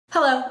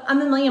Hello, I'm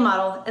Amelia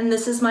Madl, and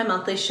this is my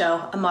monthly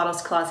show, A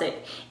Model's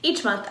Closet.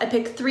 Each month, I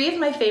pick 3 of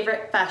my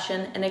favorite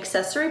fashion and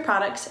accessory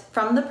products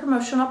from the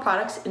promotional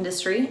products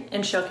industry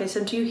and showcase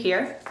them to you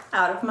here,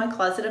 out of my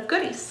closet of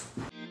goodies.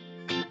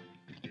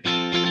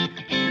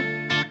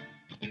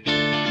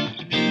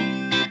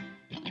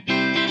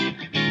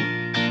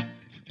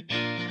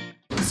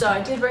 So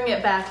I did bring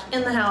it back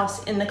in the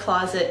house, in the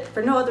closet,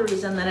 for no other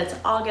reason than it's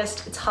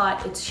August, it's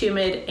hot, it's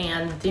humid,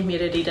 and the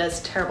humidity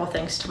does terrible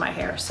things to my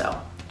hair, so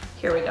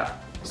here we go.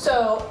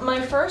 So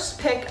my first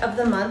pick of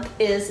the month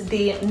is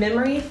the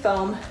Memory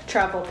Foam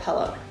Travel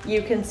Pillow.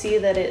 You can see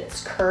that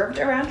it's curved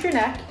around your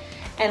neck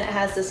and it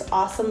has this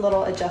awesome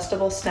little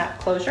adjustable snap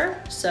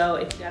closure. So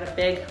if you got a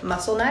big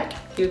muscle neck,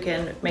 you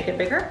can make it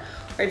bigger.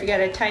 Or if you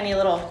got a tiny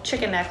little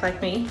chicken neck like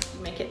me,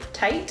 you make it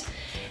tight.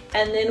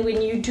 And then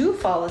when you do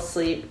fall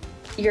asleep,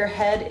 your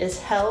head is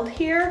held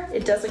here.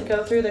 It doesn't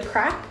go through the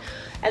crack.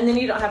 And then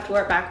you don't have to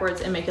wear it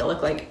backwards and make it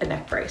look like a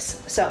neck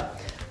brace. So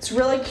it's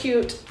really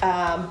cute,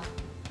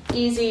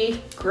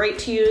 easy, great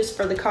to use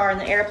for the car and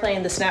the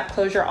airplane. The snap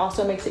closure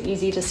also makes it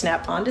easy to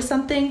snap onto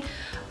something.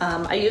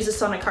 I used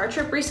this on a car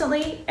trip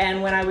recently,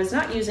 and when I was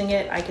not using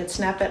it, I could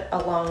snap it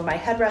along my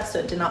headrest so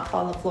it did not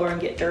fall on the floor and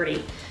get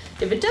dirty.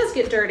 If it does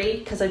get dirty,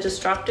 because I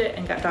just dropped it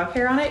and got dog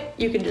hair on it,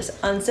 you can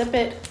just unzip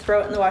it, throw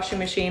it in the washing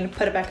machine,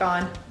 put it back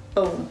on,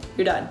 boom,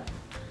 you're done.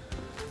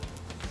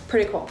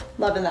 Pretty cool,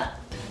 loving that.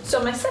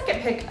 So my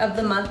second pick of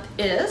the month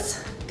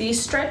is the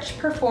Stretch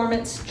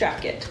Performance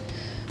Jacket.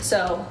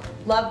 So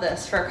love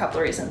this for a couple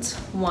of reasons.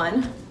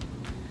 One,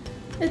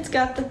 it's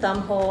got the thumb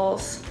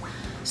holes.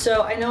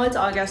 So I know it's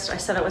August, I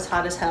said it was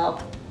hot as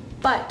hell,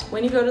 but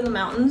when you go to the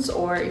mountains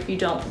or if you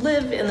don't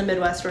live in the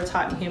Midwest where it's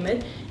hot and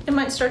humid, it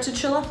might start to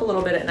chill off a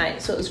little bit at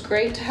night. So it was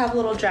great to have a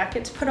little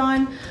jacket to put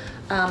on.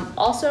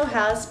 Also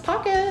has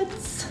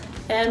pockets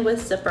and with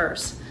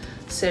zippers.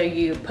 So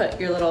you put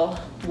your little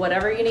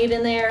whatever you need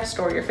in there,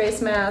 store your face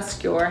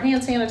mask, your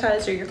hand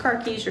sanitizer, your car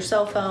keys, your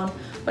cell phone,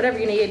 whatever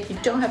you need. You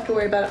don't have to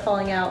worry about it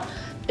falling out.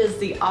 Is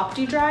the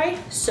Opti-Dry.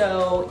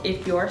 So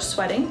if you're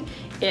sweating,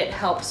 it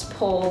helps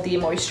pull the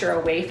moisture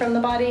away from the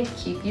body to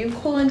keep you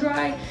cool and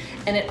dry.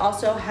 And it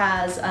also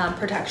has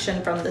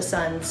protection from the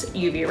sun's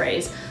UV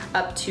rays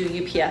up to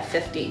UPF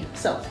 50.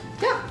 So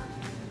yeah,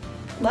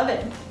 love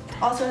it.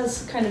 Also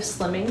has kind of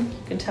slimming.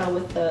 You can tell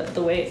with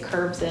the way it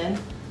curves in,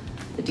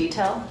 the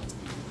detail.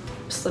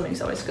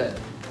 Slimming's always good.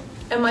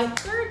 And my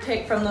third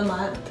pick from the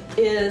month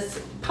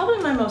is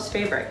probably my most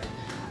favorite.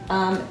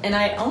 And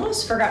I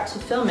almost forgot to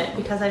film it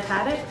because I've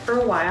had it for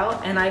a while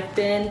and I've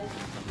been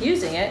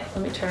using it.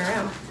 Let me turn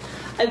around.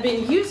 I've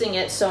been using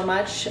it so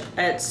much,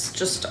 it's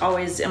just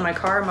always in my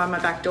car. I'm on my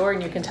back door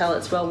and you can tell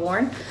it's well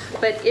worn.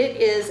 But it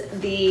is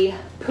the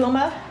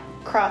Puma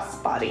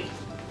Crossbody.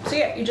 So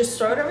yeah, you just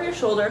throw it over your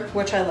shoulder,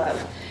 which I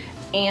love.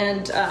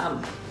 And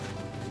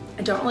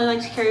I don't really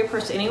like to carry a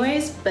purse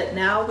anyways, but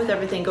now with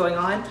everything going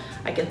on,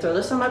 I can throw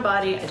this on my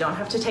body. I don't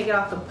have to take it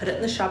off and put it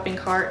in the shopping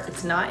cart.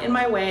 It's not in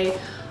my way.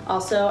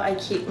 Also, I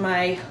keep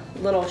my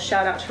little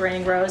shout out to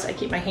Raining Rose. I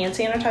keep my hand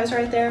sanitizer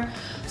right there.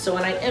 So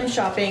when I am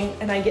shopping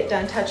and I get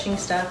done touching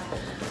stuff,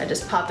 I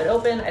just pop it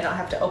open. I don't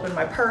have to open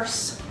my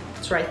purse.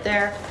 It's right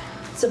there.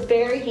 It's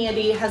very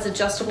handy, has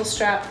adjustable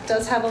strap. It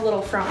does have a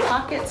little front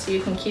pocket so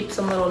you can keep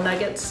some little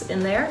nuggets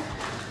in there.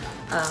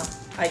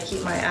 I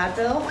keep my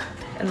Advil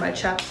and my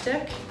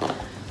chapstick,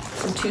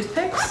 some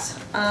toothpicks.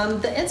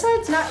 The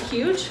inside's not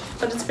huge,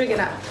 but it's big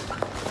enough.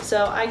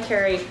 So I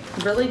carry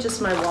really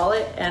just my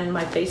wallet and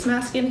my face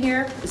mask in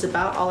here is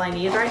about all I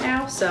need right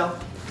now. So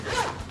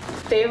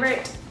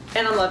favorite,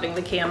 and I'm loving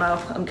the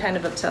camo. I'm kind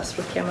of obsessed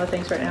with camo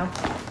things right now.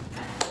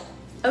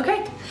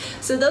 Okay,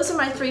 so those are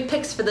my 3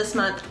 picks for this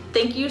month.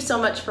 Thank you so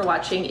much for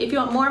watching. If you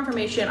want more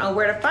information on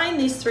where to find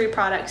these 3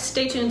 products,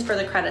 stay tuned for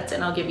the credits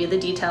and I'll give you the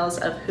details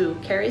of who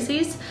carries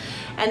these.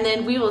 And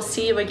then we will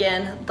see you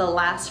again the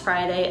last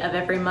Friday of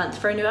every month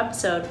for a new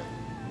episode.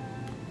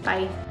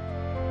 Bye.